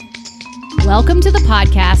Welcome to the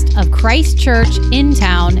podcast of Christ Church in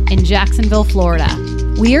Town in Jacksonville, Florida.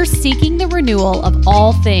 We are seeking the renewal of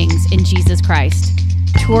all things in Jesus Christ.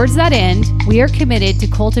 Towards that end, we are committed to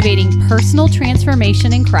cultivating personal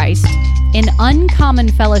transformation in Christ, an uncommon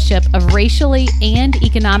fellowship of racially and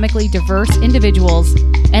economically diverse individuals,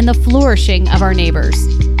 and the flourishing of our neighbors.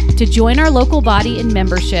 To join our local body in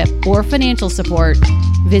membership or financial support,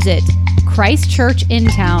 visit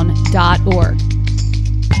christchurchintown.org.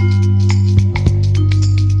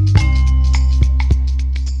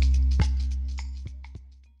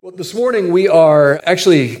 Well, this morning we are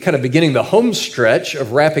actually kind of beginning the home stretch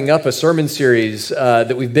of wrapping up a sermon series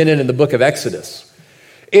that we've been in the book of Exodus.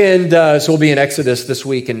 And so we'll be in Exodus this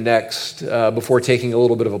week and next before taking a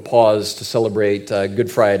little bit of a pause to celebrate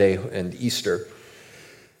Good Friday and Easter.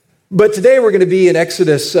 But today we're going to be in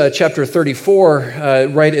Exodus chapter 34,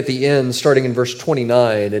 right at the end, starting in verse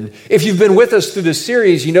 29. And if you've been with us through this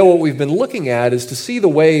series, you know what we've been looking at is to see the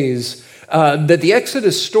ways that the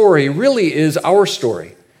Exodus story really is our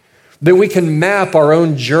story. That we can map our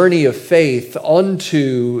own journey of faith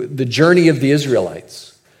onto the journey of the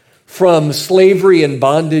Israelites, from slavery and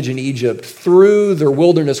bondage in Egypt through their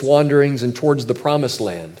wilderness wanderings and towards the promised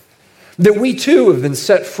land. That we too have been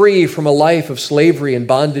set free from a life of slavery and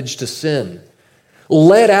bondage to sin,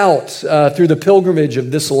 led out through the pilgrimage of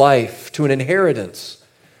this life to an inheritance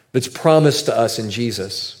that's promised to us in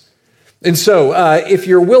Jesus. And so, if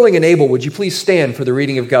you're willing and able, would you please stand for the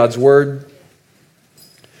reading of God's word?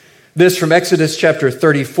 This from Exodus chapter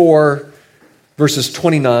 34, verses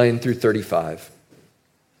 29 through 35.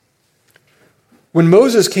 When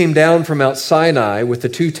Moses came down from Mount Sinai with the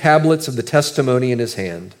 2 tablets of the testimony in his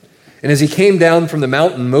hand, and as he came down from the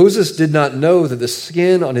mountain, Moses did not know that the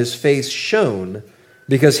skin on his face shone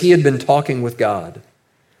because he had been talking with God.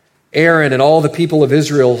 Aaron and all the people of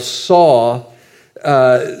Israel saw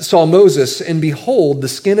Moses, and behold, the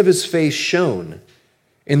skin of his face shone,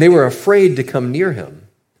 and they were afraid to come near him.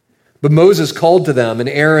 But Moses called to them, and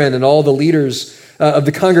Aaron and all the leaders of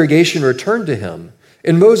the congregation returned to him,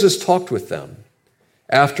 and Moses talked with them.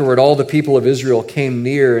 Afterward, all the people of Israel came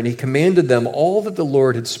near, and he commanded them all that the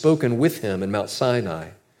Lord had spoken with him in Mount Sinai.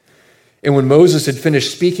 And when Moses had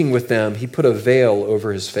finished speaking with them, he put a veil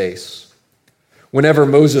over his face. Whenever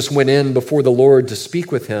Moses went in before the Lord to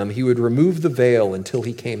speak with him, he would remove the veil until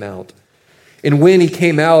he came out. And when he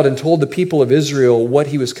came out and told the people of Israel what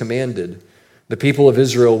he was commanded, the people of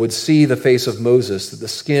Israel would see the face of Moses, that the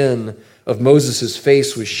skin of Moses'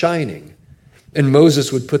 face was shining, and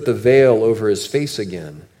Moses would put the veil over his face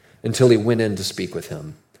again until he went in to speak with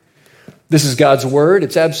him. This is God's word.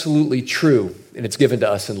 It's absolutely true, and it's given to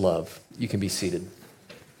us in love. You can be seated.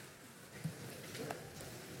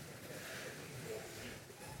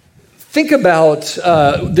 Think about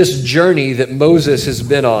this journey that Moses has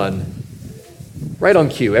been on. Right on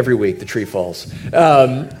cue, every week the tree falls.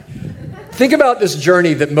 Think about this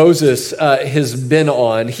journey that Moses has been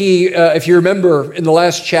on. He, if you remember in the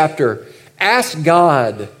last chapter, asked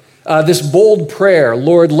God this bold prayer,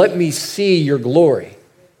 Lord, let me see your glory.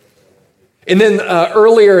 And then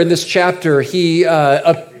earlier in this chapter, he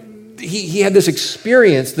had this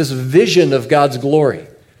experience, this vision of God's glory.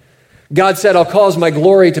 God said, I'll cause my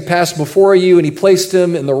glory to pass before you, and he placed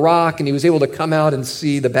him in the rock, and he was able to come out and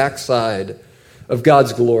see the backside of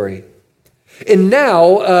God's glory. And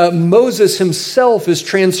now Moses himself is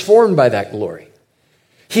transformed by that glory.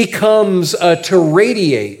 He comes to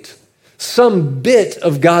radiate some bit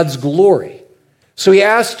of God's glory. So he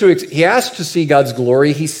asked to see God's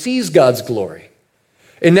glory. He sees God's glory.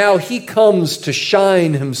 And now he comes to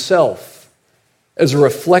shine himself as a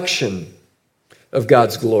reflection of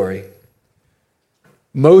God's glory.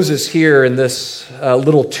 Moses here in this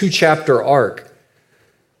little 2-chapter arc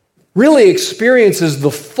really experiences the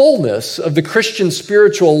fullness of the Christian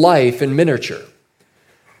spiritual life in miniature,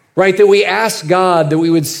 right? That we ask God that we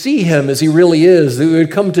would see him as he really is, that we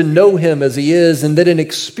would come to know him as he is, and that in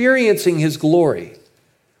experiencing his glory,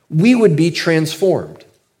 we would be transformed.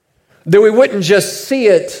 That we wouldn't just see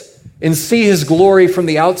it and see his glory from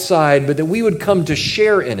the outside, but that we would come to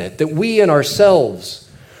share in it, that we in ourselves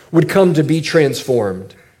would come to be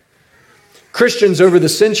transformed. Christians over the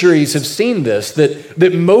centuries have seen this,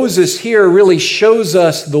 that Moses here really shows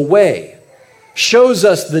us the way, shows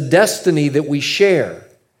us the destiny that we share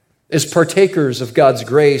as partakers of God's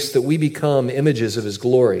grace, that we become images of his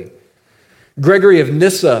glory. Gregory of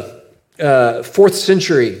Nyssa, 4th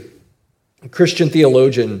century Christian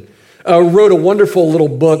theologian, wrote a wonderful little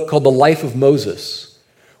book called The Life of Moses,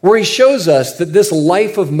 where he shows us that this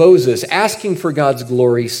life of Moses, asking for God's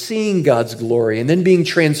glory, seeing God's glory, and then being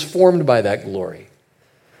transformed by that glory,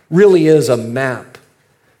 really is a map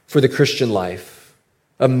for the Christian life,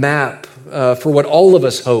 a map for what all of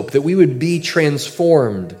us hope, that we would be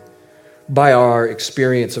transformed by our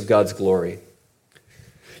experience of God's glory.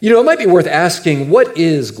 You know, it might be worth asking, what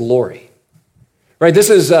is glory? Right,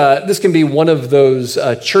 this can be one of those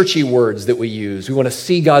churchy words that we use. We want to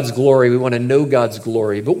see God's glory. We want to know God's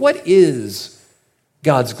glory. But what is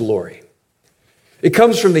God's glory? It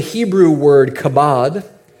comes from the Hebrew word kabod.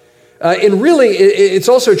 And really, it's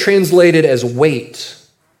also translated as weight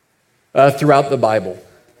throughout the Bible.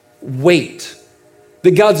 Weight.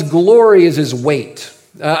 That God's glory is his weight.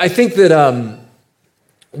 I think that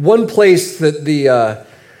one place that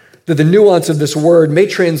the nuance of this word may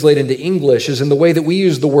translate into English is in the way that we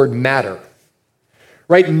use the word matter.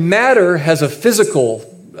 Right? Matter has a physical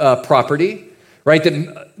property, right?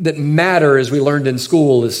 That matter, as we learned in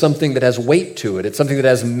school, is something that has weight to it. It's something that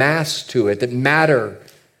has mass to it, that matter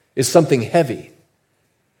is something heavy.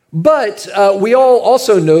 But we all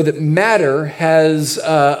also know that matter has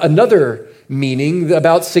another meaning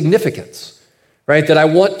about significance, right? That I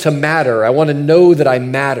want to matter. I want to know that I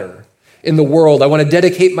matter in the world. I want to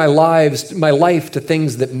dedicate my life to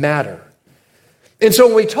things that matter. And so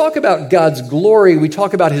when we talk about God's glory, we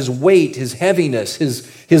talk about his weight, his heaviness,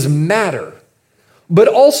 his matter. But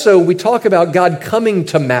also we talk about God coming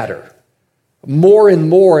to matter more and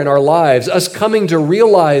more in our lives, us coming to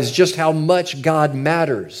realize just how much God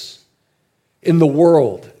matters in the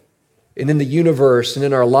world and in the universe and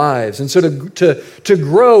in our lives. And so to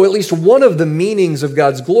grow, at least one of the meanings of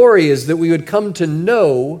God's glory is that we would come to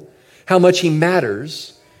know how much he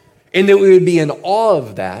matters, and that we would be in awe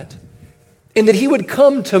of that, and that he would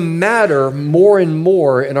come to matter more and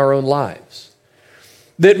more in our own lives.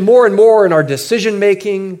 That more and more in our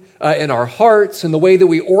decision-making, in our hearts, in the way that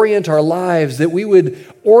we orient our lives, that we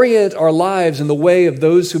would orient our lives in the way of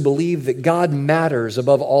those who believe that God matters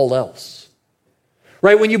above all else.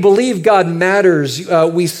 Right? When you believe God matters,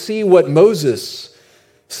 we see what Moses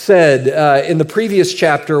said in the previous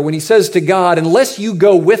chapter when he says to God, unless you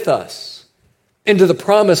go with us into the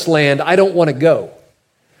promised land, I don't want to go.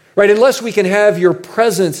 Right? Unless we can have your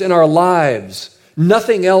presence in our lives,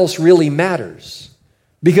 nothing else really matters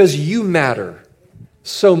because you matter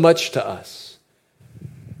so much to us.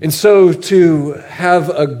 And so to have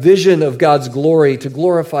a vision of God's glory, to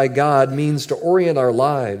glorify God, means to orient our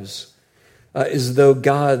lives as though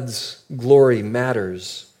God's glory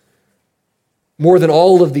matters more than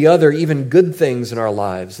all of the other, even good things in our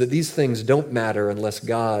lives, that these things don't matter unless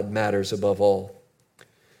God matters above all.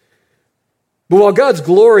 But while God's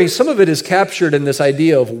glory, some of it is captured in this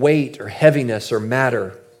idea of weight or heaviness or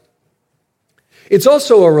matter, it's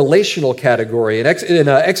also a relational category. In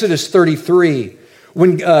Exodus 33,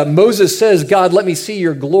 when Moses says, God, let me see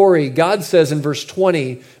your glory, God says in verse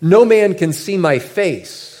 20, no man can see my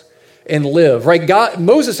face and live, right?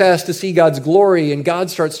 Moses asked to see God's glory, and God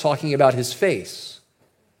starts talking about his face.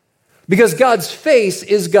 Because God's face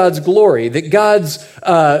is God's glory, that God's,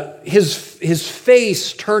 his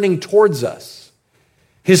face turning towards us,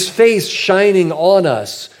 his face shining on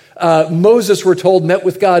us. Moses, we're told, met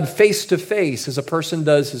with God face to face as a person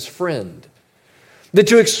does his friend. That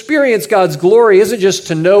to experience God's glory isn't just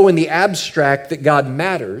to know in the abstract that God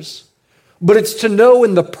matters, but it's to know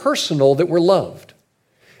in the personal that we're loved.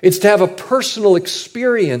 It's to have a personal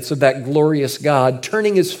experience of that glorious God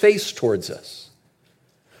turning his face towards us.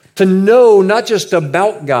 To know not just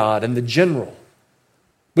about God and the general,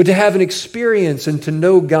 but to have an experience and to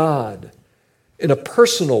know God in a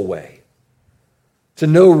personal way. To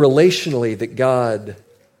know relationally that God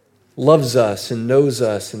loves us and knows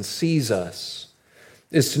us and sees us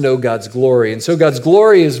is to know God's glory. And so God's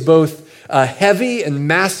glory is both heavy and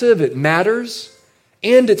massive, it matters,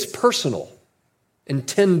 and it's personal and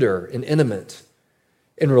tender and intimate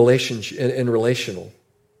and relational.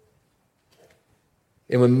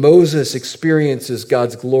 And when Moses experiences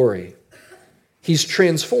God's glory, he's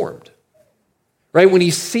transformed. Right? When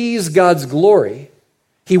he sees God's glory,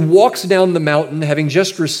 he walks down the mountain having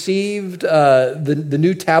just received the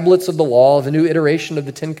new tablets of the law, the new iteration of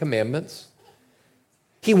the Ten Commandments.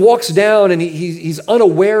 He walks down and he's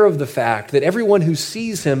unaware of the fact that everyone who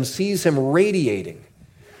sees him radiating.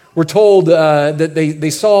 We're told that they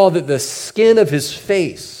saw that the skin of his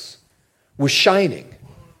face was shining,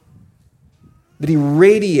 that he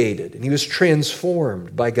radiated and he was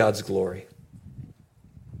transformed by God's glory.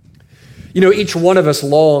 You know, each one of us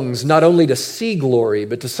longs not only to see glory,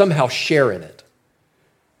 but to somehow share in it.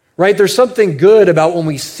 Right? There's something good about when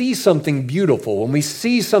we see something beautiful, when we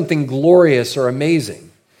see something glorious or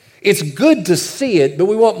amazing. It's good to see it, but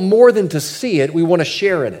we want more than to see it. We want to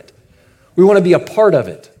share in it. We want to be a part of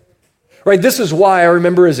it. Right? This is why I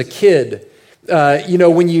remember as a kid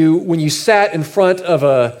When you sat in front of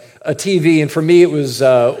a TV, and for me it was,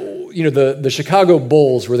 the Chicago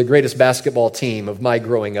Bulls were the greatest basketball team of my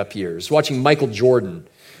growing up years. Watching Michael Jordan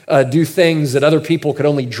do things that other people could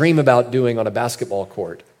only dream about doing on a basketball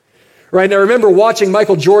court. Right, and I remember watching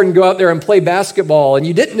Michael Jordan go out there and play basketball,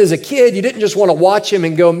 and as a kid, you didn't just want to watch him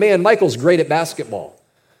and go, man, Michael's great at basketball.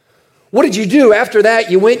 What did you do? After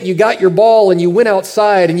that, you got your ball, and you went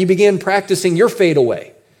outside, and you began practicing your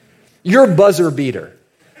fadeaway, your buzzer beater.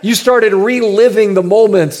 You started reliving the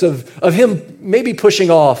moments of him maybe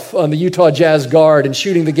pushing off on the Utah Jazz guard and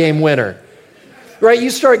shooting the game winner. Right, you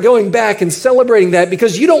start going back and celebrating that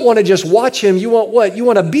because you don't want to just watch him. You want what? You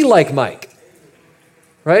want to be like Mike.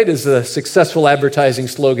 Right, as the successful advertising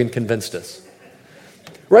slogan convinced us.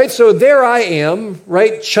 Right, so there I am,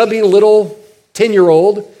 right, chubby little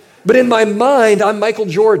 10-year-old, but in my mind, I'm Michael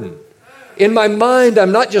Jordan. In my mind,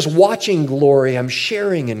 I'm not just watching glory, I'm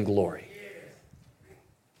sharing in glory.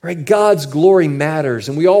 Right, God's glory matters,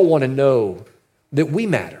 and we all want to know that we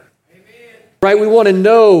matter. Right, we want to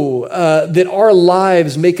know that our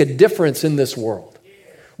lives make a difference in this world.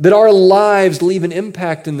 That our lives leave an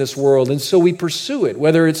impact in this world, and so we pursue it,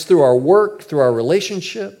 whether it's through our work, through our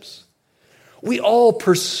relationships. We all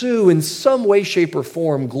pursue in some way, shape, or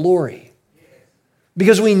form glory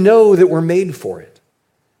because we know that we're made for it.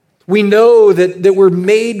 We know that we're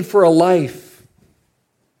made for a life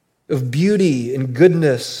of beauty and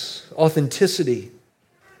goodness, authenticity.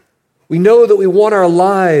 We know that we want our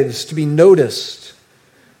lives to be noticed,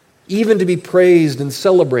 even to be praised and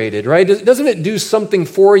celebrated, right? Doesn't it do something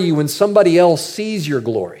for you when somebody else sees your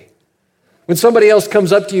glory? When somebody else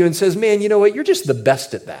comes up to you and says, man, you know what? You're just the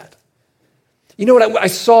best at that. You know what? I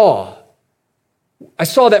saw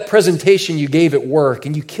that presentation you gave at work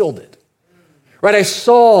and you killed it, right? I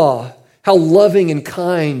saw how loving and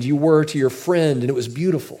kind you were to your friend and it was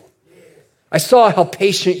beautiful. I saw how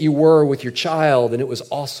patient you were with your child and it was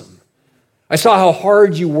awesome. I saw how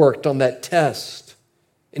hard you worked on that test.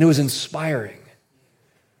 And it was inspiring,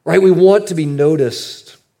 right? We want to be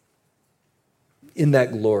noticed in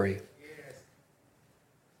that glory.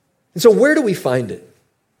 And so where do we find it?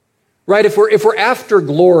 Right? If we're after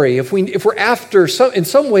glory, if we're after, in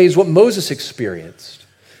some ways, what Moses experienced,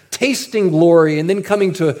 tasting glory and then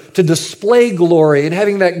coming to display glory and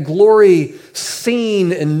having that glory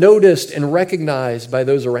seen and noticed and recognized by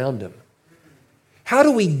those around him. How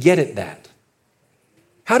do we get at that?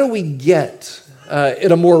 How do we get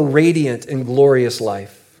in a more radiant and glorious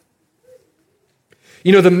life?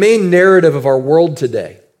 The main narrative of our world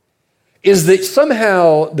today is that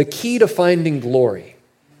somehow the key to finding glory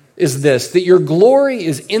is this, that your glory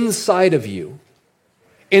is inside of you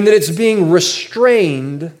and that it's being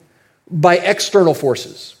restrained by external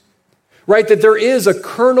forces, right? That there is a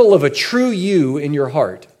kernel of a true you in your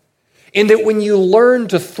heart, and that when you learn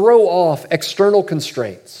to throw off external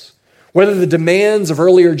constraints, whether the demands of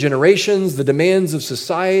earlier generations, the demands of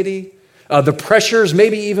society, the pressures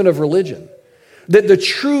maybe even of religion, that the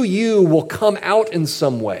true you will come out in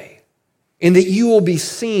some way and that you will be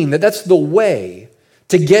seen, that's the way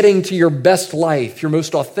to getting to your best life, your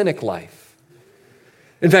most authentic life.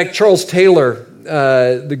 In fact, Charles Taylor,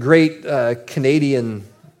 the great Canadian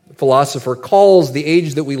philosopher, calls the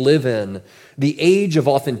age that we live in the age of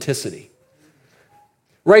authenticity.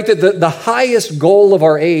 Right, that the highest goal of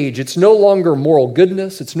our age, it's no longer moral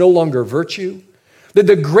goodness, it's no longer virtue. That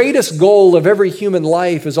the greatest goal of every human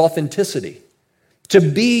life is authenticity. To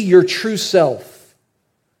be your true self,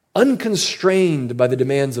 unconstrained by the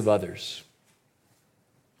demands of others.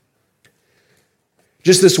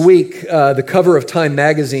 Just this week, the cover of Time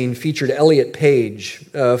magazine featured Elliot Page,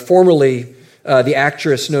 formerly the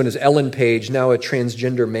actress known as Ellen Page, now a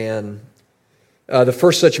transgender man. The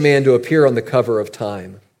first such man to appear on the cover of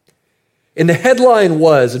Time. And the headline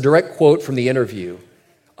was, a direct quote from the interview,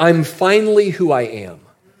 "I'm finally who I am.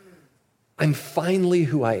 I'm finally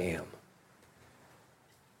who I am."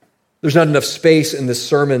 There's not enough space in this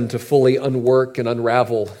sermon to fully unwork and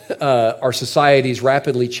unravel our society's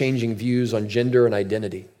rapidly changing views on gender and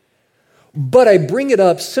identity. But I bring it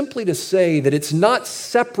up simply to say that it's not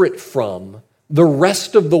separate from the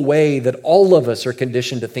rest of the way that all of us are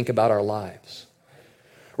conditioned to think about our lives.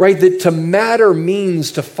 Right? That to matter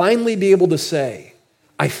means to finally be able to say,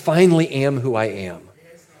 I finally am who I am.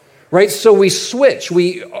 Right? So we switch.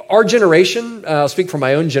 Our generation, I'll speak for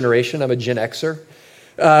my own generation, I'm a Gen Xer,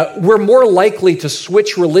 we're more likely to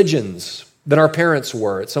switch religions than our parents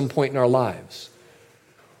were at some point in our lives.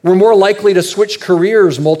 We're more likely to switch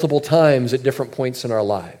careers multiple times at different points in our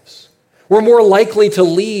lives. We're more likely to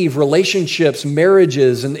leave relationships,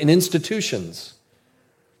 marriages, and institutions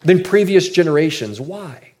than previous generations.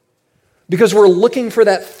 Why? because we're looking for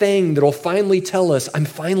that thing that'll finally tell us, I'm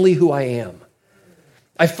finally who I am.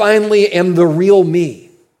 I finally am the real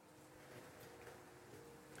me.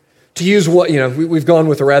 To use we've gone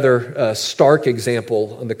with a rather stark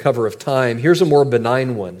example on the cover of Time. Here's a more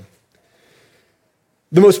benign one.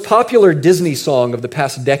 The most popular Disney song of the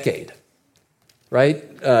past decade, right?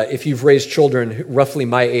 If you've raised children roughly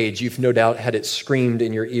my age, you've no doubt had it screamed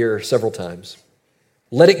in your ear several times.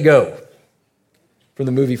 Let It Go, from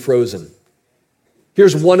the movie Frozen.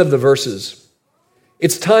 Here's one of the verses.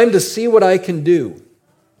 It's time to see what I can do,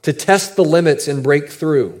 to test the limits and break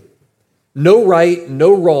through. No right,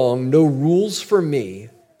 no wrong, no rules for me.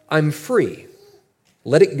 I'm free.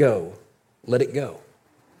 Let it go. Let it go.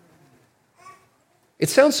 It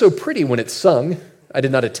sounds so pretty when it's sung. I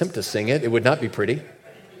did not attempt to sing it. It would not be pretty.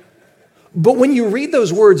 But when you read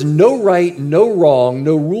those words, no right, no wrong,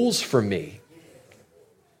 no rules for me,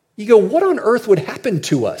 you go, what on earth would happen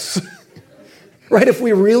to us? Right, if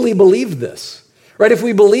we really believed this. Right, if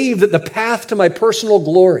we believed that the path to my personal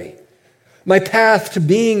glory, my path to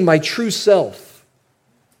being my true self,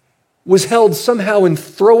 was held somehow in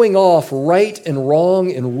throwing off right and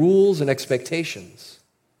wrong and rules and expectations,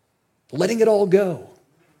 letting it all go.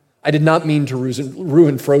 I did not mean to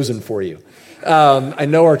ruin Frozen for you. I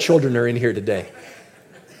know our children are in here today.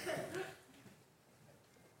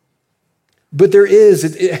 But there is,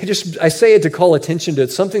 I say it to call attention to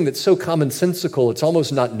something that's so commonsensical, it's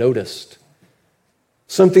almost not noticed.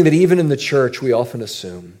 Something that even in the church we often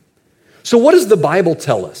assume. So what does the Bible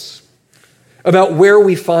tell us about where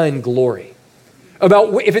we find glory?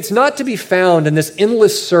 About if it's not to be found in this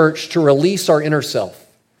endless search to release our inner self,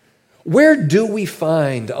 where do we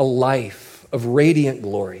find a life of radiant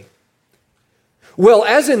glory? Well,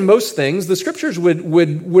 as in most things, the scriptures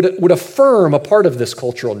would affirm a part of this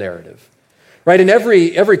cultural narrative. Right? In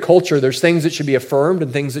every culture, there's things that should be affirmed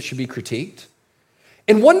and things that should be critiqued.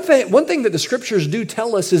 And one thing that the scriptures do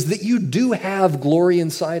tell us is that you do have glory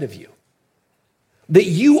inside of you. That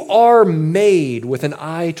you are made with an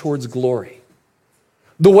eye towards glory.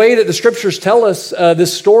 The way that the scriptures tell us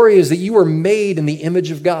this story is that you are made in the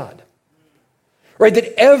image of God. Right?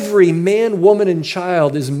 That every man, woman, and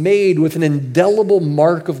child is made with an indelible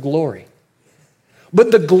mark of glory.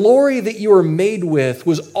 But the glory that you are made with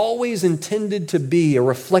was always intended to be a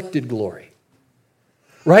reflected glory.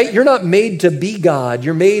 Right? You're not made to be God.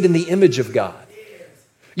 You're made in the image of God.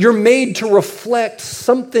 You're made to reflect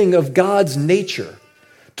something of God's nature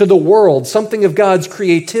to the world, something of God's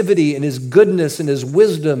creativity and His goodness and His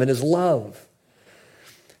wisdom and His love.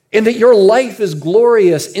 And that your life is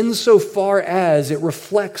glorious insofar as it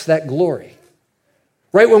reflects that glory.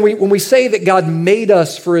 Right? When we say that God made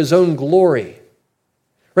us for His own glory,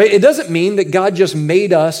 right? It doesn't mean that God just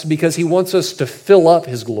made us because He wants us to fill up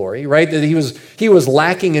His glory, right? That He was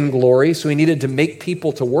lacking in glory, so He needed to make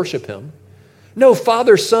people to worship Him. No,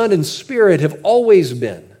 Father, Son, and Spirit have always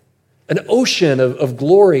been an ocean of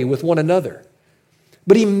glory with one another.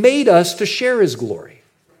 But He made us to share His glory.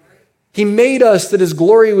 He made us that His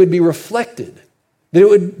glory would be reflected, that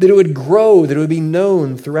it would grow, that it would be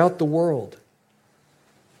known throughout the world.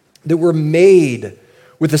 That we're made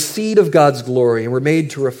with the seed of God's glory, and we're made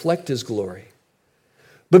to reflect His glory.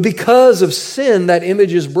 But because of sin, that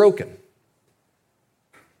image is broken.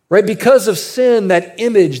 Right? Because of sin, that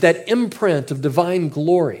image, that imprint of divine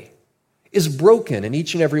glory is broken in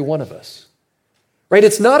each and every one of us. Right?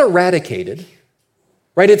 It's not eradicated.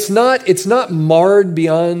 Right? It's not marred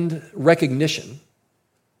beyond recognition,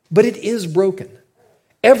 but it is broken.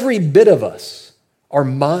 Every bit of us, our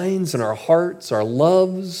minds and our hearts, our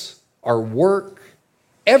loves, our work,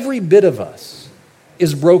 every bit of us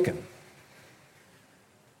is broken.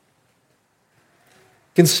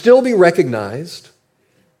 Can still be recognized,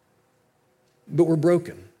 but we're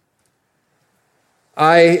broken.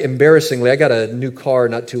 I got a new car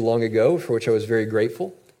not too long ago, for which I was very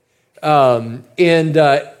grateful. Of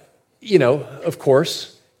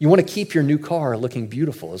course, you want to keep your new car looking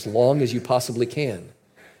beautiful as long as you possibly can.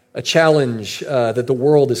 A challenge that the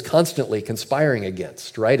world is constantly conspiring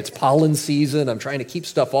against, right? It's pollen season. I'm trying to keep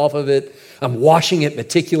stuff off of it. I'm washing it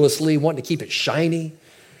meticulously, wanting to keep it shiny.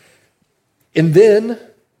 And then,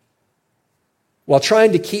 while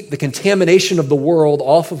trying to keep the contamination of the world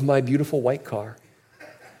off of my beautiful white car,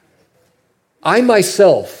 I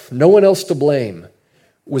myself, no one else to blame,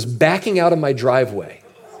 was backing out of my driveway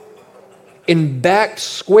and backed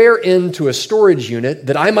square into a storage unit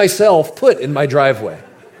that I myself put in my driveway.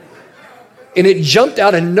 And it jumped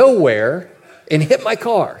out of nowhere and hit my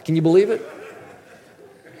car. Can you believe it?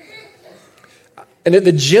 And at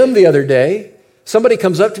the gym the other day, somebody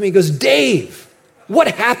comes up to me and goes, "Dave, what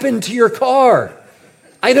happened to your car?"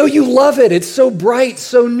 I know you love it. It's so bright,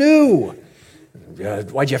 so new.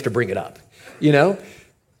 Why'd you have to bring it up? You know?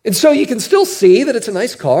 And so you can still see that it's a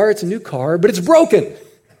nice car, it's a new car, but it's broken.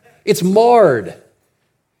 It's marred.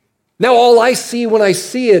 Now all I see when I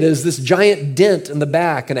see it is this giant dent in the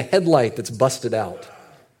back and a headlight that's busted out.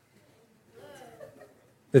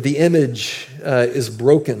 That the image is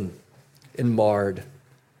broken and marred.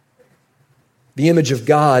 The image of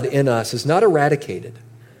God in us is not eradicated.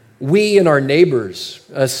 We and our neighbors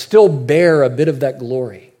still bear a bit of that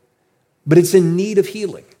glory, but it's in need of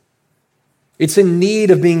healing. It's in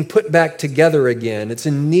need of being put back together again. It's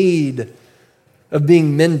in need of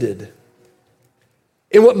being mended.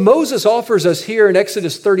 And what Moses offers us here in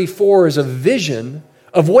Exodus 34 is a vision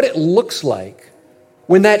of what it looks like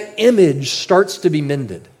when that image starts to be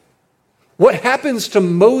mended. What happens to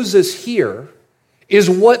Moses here is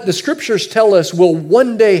what the scriptures tell us will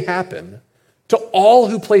one day happen to all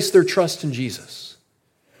who place their trust in Jesus.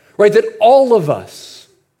 Right? That all of us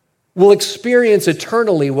will experience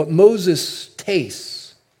eternally what Moses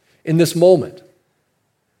tastes in this moment.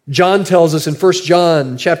 John tells us in 1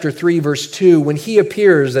 John chapter 3, verse 2, when he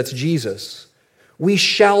appears, that's Jesus, we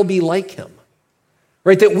shall be like him.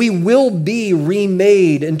 Right? That we will be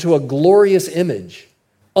remade into a glorious image,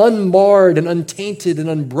 unmarred and untainted and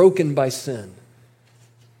unbroken by sin.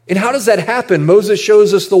 And how does that happen? Moses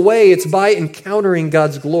shows us the way. It's by encountering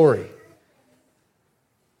God's glory.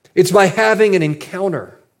 It's by having an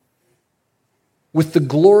encounter with the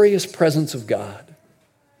glorious presence of God.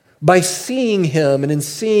 By seeing him and in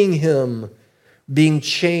seeing him being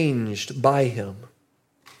changed by him.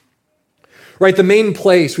 Right, the main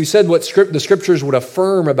place, we said what the scriptures would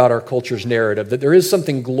affirm about our culture's narrative, that there is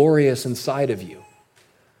something glorious inside of you.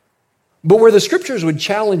 But where the scriptures would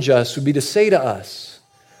challenge us would be to say to us,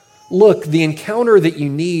 look, the encounter that you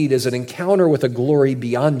need is an encounter with a glory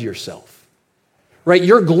beyond yourself. Right,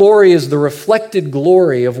 your glory is the reflected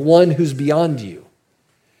glory of one who's beyond you.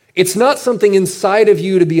 It's not something inside of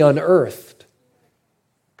you to be unearthed.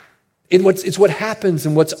 It's what happens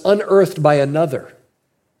and what's unearthed by another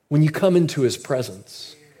when you come into his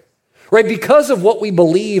presence. Right? Because of what we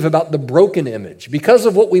believe about the broken image, because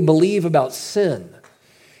of what we believe about sin,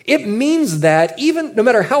 it means that even no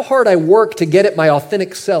matter how hard I work to get at my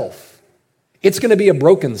authentic self, it's going to be a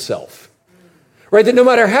broken self. Right? That no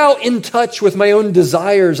matter how in touch with my own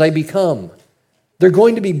desires I become, they're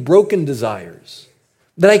going to be broken desires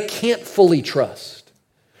that I can't fully trust.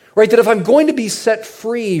 Right? That if I'm going to be set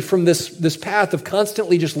free from this path of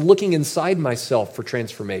constantly just looking inside myself for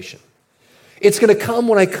transformation, it's going to come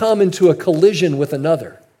when I come into a collision with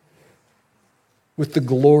another, with the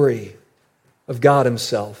glory of God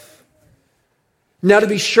himself. Now, to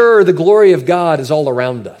be sure, the glory of God is all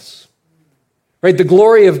around us. Right? The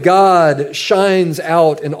glory of God shines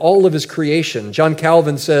out in all of his creation. John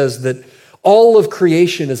Calvin says that all of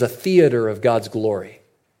creation is a theater of God's glory.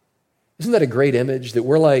 Isn't that a great image? That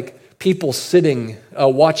we're like people sitting,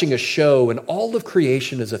 watching a show, and all of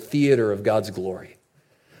creation is a theater of God's glory.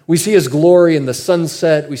 We see his glory in the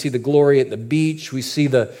sunset. We see the glory at the beach. We see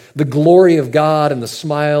the glory of God in the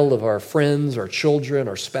smile of our friends, our children,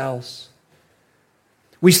 our spouse.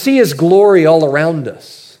 We see his glory all around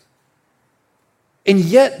us. And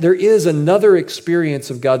yet there is another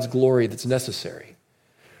experience of God's glory that's necessary.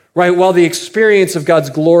 Right, while the experience of God's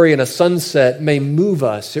glory in a sunset may move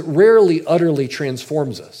us, it rarely utterly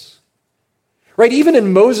transforms us. Right, even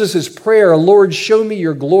in Moses' prayer, Lord, show me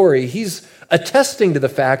your glory, he's attesting to the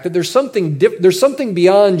fact that there's something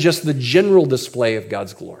beyond just the general display of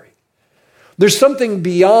God's glory. There's something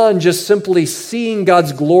beyond just simply seeing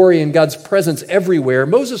God's glory and God's presence everywhere.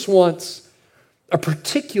 Moses wants a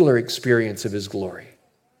particular experience of his glory,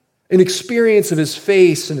 an experience of his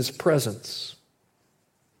face and his presence.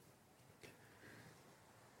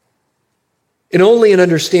 And only in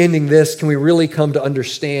understanding this can we really come to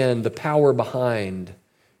understand the power behind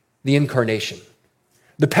the incarnation,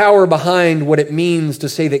 the power behind what it means to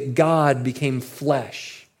say that God became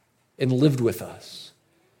flesh and lived with us.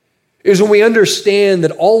 It is when we understand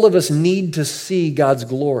that all of us need to see God's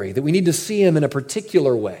glory, that we need to see him in a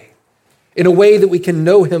particular way, in a way that we can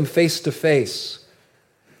know him face to face.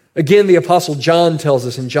 Again, the Apostle John tells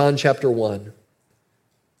us in John chapter 1,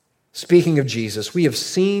 speaking of Jesus, we have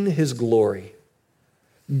seen his glory,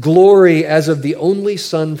 glory as of the only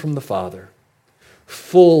Son from the Father,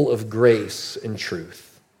 full of grace and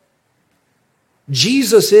truth.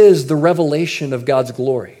 Jesus is the revelation of God's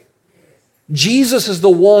glory. Jesus is the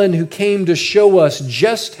one who came to show us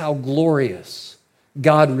just how glorious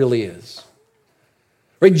God really is.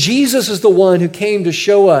 Right? Jesus is the one who came to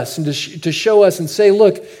show us and to show us and say,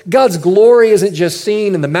 look, God's glory isn't just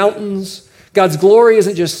seen in the mountains. God's glory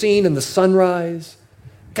isn't just seen in the sunrise.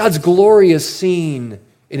 God's glory is seen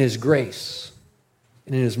in his grace,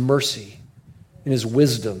 and in his mercy, in his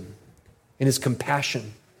wisdom, in his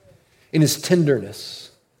compassion, in his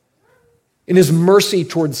tenderness, in his mercy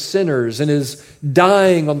towards sinners, in his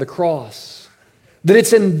dying on the cross. That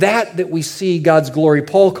it's in that we see God's glory.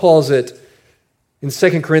 Paul calls it in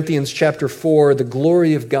 2 Corinthians chapter 4, the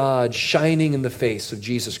glory of God shining in the face of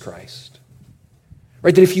Jesus Christ.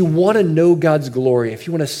 Right? That if you want to know God's glory, if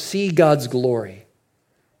you want to see God's glory,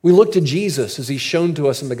 we look to Jesus as he's shown to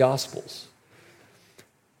us in the Gospels.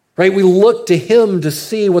 Right? We look to him to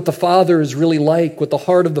see what the Father is really like, what the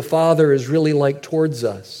heart of the Father is really like towards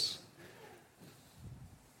us.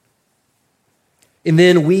 And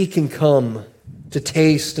then we can come to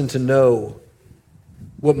taste and to know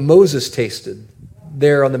what Moses tasted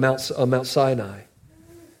there on the Mount Sinai.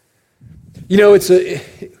 You know,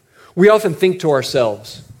 we often think to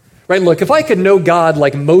ourselves, right? Look, if I could know God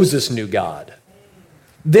like Moses knew God,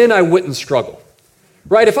 then I wouldn't struggle,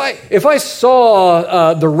 right? If I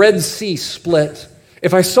saw the Red Sea split,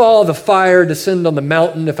 if I saw the fire descend on the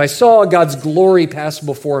mountain, if I saw God's glory pass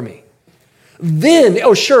before me, then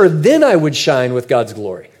I would shine with God's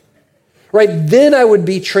glory. Right? Then I would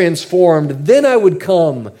be transformed. Then I would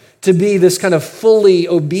come to be this kind of fully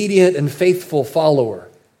obedient and faithful follower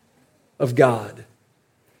of God.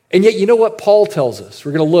 And yet, you know what Paul tells us?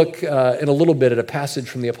 We're going to look in a little bit at a passage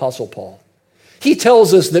from the Apostle Paul. He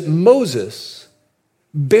tells us that Moses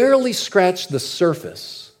barely scratched the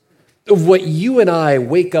surface of what you and I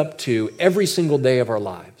wake up to every single day of our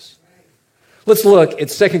lives. Let's look at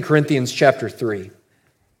 2 Corinthians chapter 3.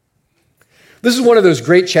 This is one of those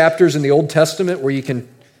great chapters in the Old Testament where you can,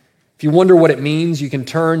 if you wonder what it means, you can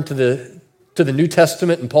turn to the New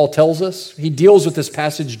Testament, and Paul tells us. He deals with this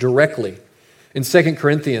passage directly in 2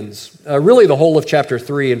 Corinthians, really the whole of chapter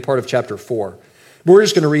 3 and part of chapter 4. But we're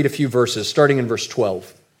just going to read a few verses, starting in verse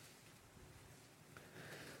 12.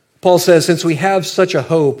 Paul says, "Since we have such a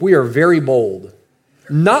hope, we are very bold,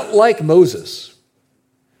 not like Moses,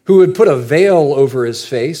 who had put a veil over his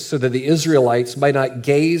face so that the Israelites might not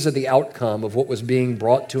gaze at the outcome of what was being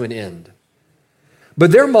brought to an end.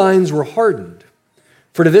 But their minds were hardened,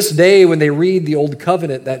 for to this day when they read the Old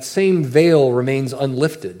Covenant, that same veil remains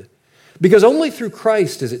unlifted, because only through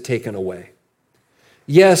Christ is it taken away.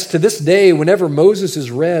 Yes, to this day, whenever Moses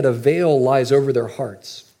is read, a veil lies over their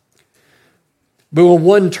hearts. But when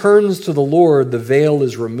one turns to the Lord, the veil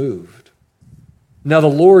is removed. Now the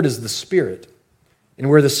Lord is the Spirit, and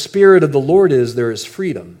where the Spirit of the Lord is, there is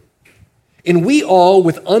freedom. And we all,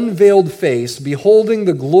 with unveiled face, beholding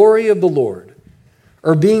the glory of the Lord,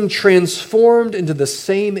 are being transformed into the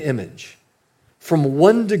same image, from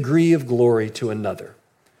one degree of glory to another.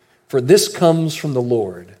 For this comes from the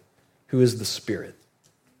Lord, who is the Spirit."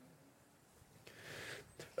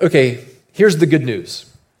 Okay, here's the good news.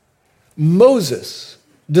 Moses,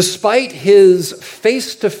 despite his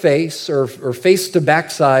face-to-face or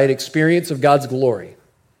face-to-backside experience of God's glory,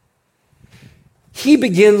 he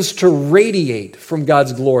begins to radiate from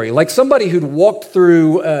God's glory. Like somebody who'd walked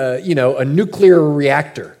through a nuclear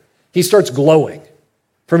reactor. He starts glowing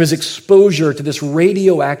from his exposure to this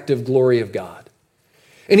radioactive glory of God.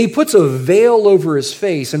 And he puts a veil over his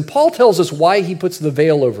face. And Paul tells us why he puts the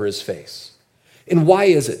veil over his face. And why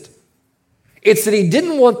is it? It's that he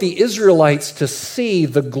didn't want the Israelites to see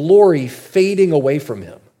the glory fading away from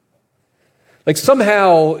him. Like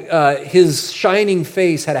somehow his shining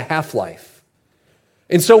face had a half-life.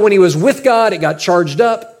 And so when he was with God, it got charged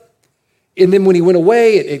up. And then when he went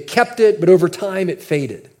away, it kept it, but over time it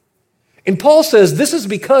faded. And Paul says this is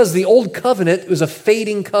because the old covenant was a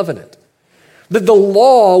fading covenant. That the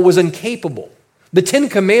law was incapable. The 10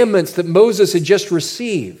 Commandments that Moses had just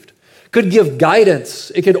received could give guidance.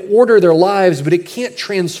 It could order their lives, but it can't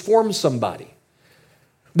transform somebody.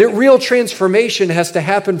 That real transformation has to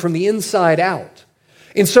happen from the inside out.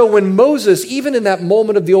 And so when Moses, even in that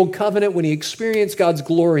moment of the old covenant, when he experienced God's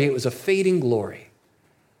glory, it was a fading glory.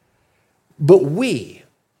 But we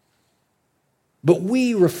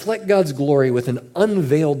reflect God's glory with an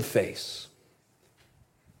unveiled face.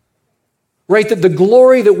 Right? That the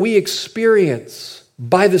glory that we experience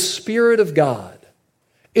by the Spirit of God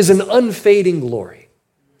is an unfading glory.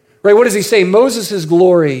 Right? What does he say? Moses'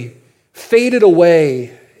 glory faded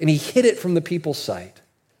away and he hid it from the people's sight.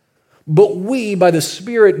 But we, by the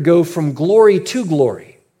Spirit, go from glory to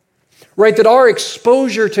glory. Right? That our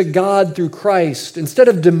exposure to God through Christ, instead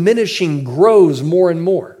of diminishing, grows more and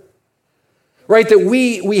more. Right? That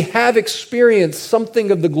we have experienced something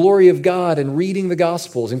of the glory of God in reading the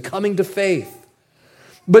Gospels and coming to faith.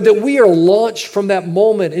 But that we are launched from that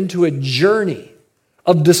moment into a journey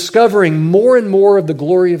of discovering more and more of the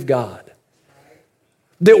glory of God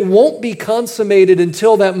that won't be consummated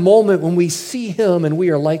until that moment when we see Him and we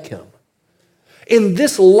are like Him. And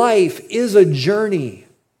this life is a journey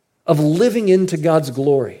of living into God's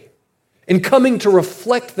glory and coming to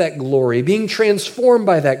reflect that glory, being transformed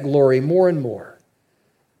by that glory more and more.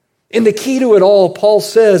 And the key to it all, Paul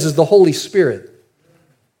says, is the Holy Spirit.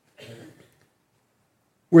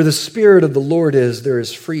 Where the Spirit of the Lord is, there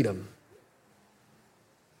is freedom.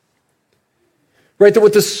 Right? That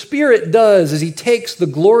what the Spirit does is He takes the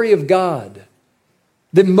glory of God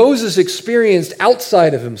that Moses experienced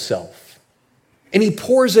outside of himself, and He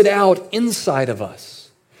pours it out inside of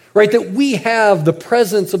us. Right? That we have the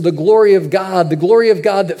presence of the glory of God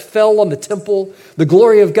that fell on the temple, the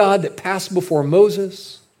glory of God that passed before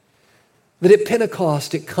Moses. That at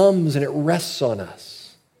Pentecost it comes and it rests on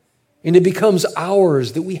us. And it becomes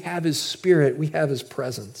ours, that we have His Spirit, we have His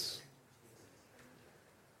presence.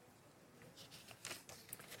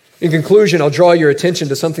 In conclusion, I'll draw your attention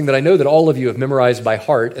to something that I know that all of you have memorized by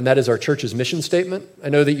heart, and that is our church's mission statement. I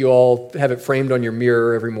know that you all have it framed on your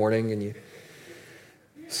mirror every morning, and you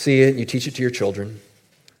see it and you teach it to your children.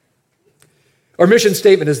 Our mission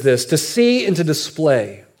statement is this: to see and to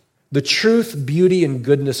display the truth, beauty, and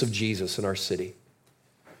goodness of Jesus in our city.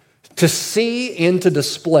 To see and to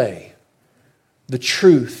display the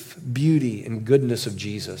truth, beauty, and goodness of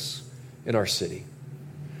Jesus in our city.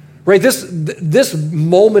 Right? This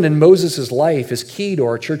moment in Moses' life is key to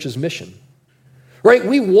our church's mission. Right?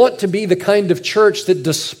 We want to be the kind of church that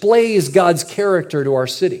displays God's character to our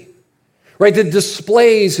city. Right? That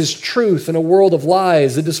displays His truth in a world of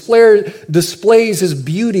lies. That displays His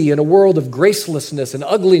beauty in a world of gracelessness and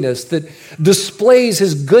ugliness. That displays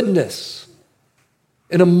His goodness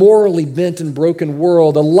in a morally bent and broken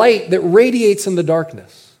world, a light that radiates in the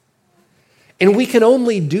darkness. And we can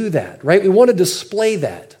only do that, right? We want to display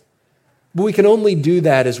that, but we can only do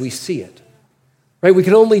that as we see it, right? We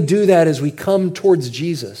can only do that as we come towards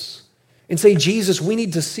Jesus and say, Jesus, we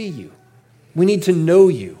need to see You. We need to know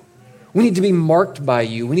You. We need to be marked by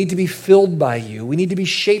You. We need to be filled by You. We need to be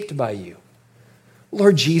shaped by You.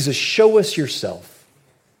 Lord Jesus, show us Yourself.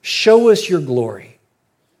 Show us Your glory,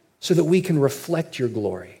 so that we can reflect Your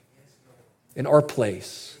glory in our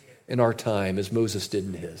place, in our time, as Moses did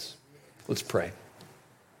in his. Let's pray.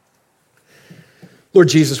 Lord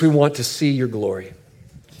Jesus, we want to see Your glory.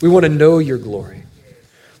 We want to know Your glory.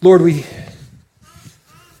 Lord, we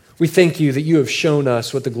thank You that You have shown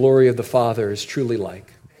us what the glory of the Father is truly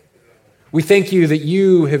like. We thank You that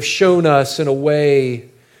You have shown us in a way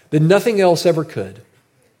that nothing else ever could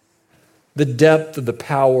the depth of the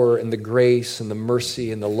power and the grace and the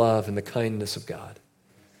mercy and the love and the kindness of God.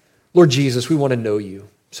 Lord Jesus, we want to know You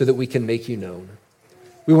so that we can make You known.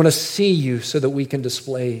 We want to see You so that we can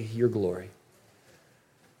display Your glory.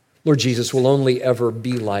 Lord Jesus, we'll only ever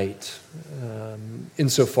be light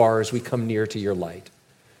insofar as we come near to Your light.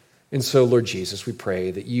 And so, Lord Jesus, we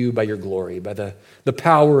pray that You, by Your glory, by the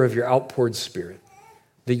power of Your outpoured Spirit,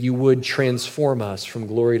 that You would transform us from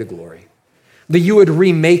glory to glory, that You would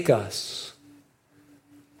remake us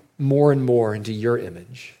more and more into Your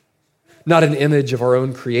image, not an image of our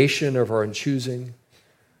own creation or of our own choosing,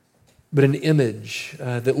 but an image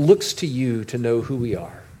that looks to You to know who we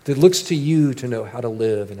are, that looks to You to know how to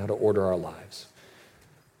live and how to order our lives.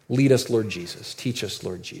 Lead us, Lord Jesus. Teach us,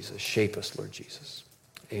 Lord Jesus. Shape us, Lord Jesus.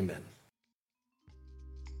 Amen.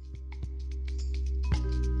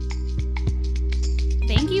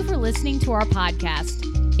 Thank you for listening to our podcast.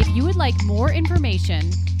 If you would like more information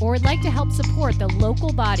or would like to help support the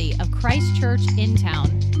local body of Christ Church in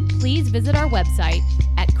Town, please visit our website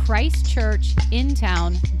at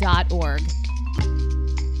christchurchintown.org.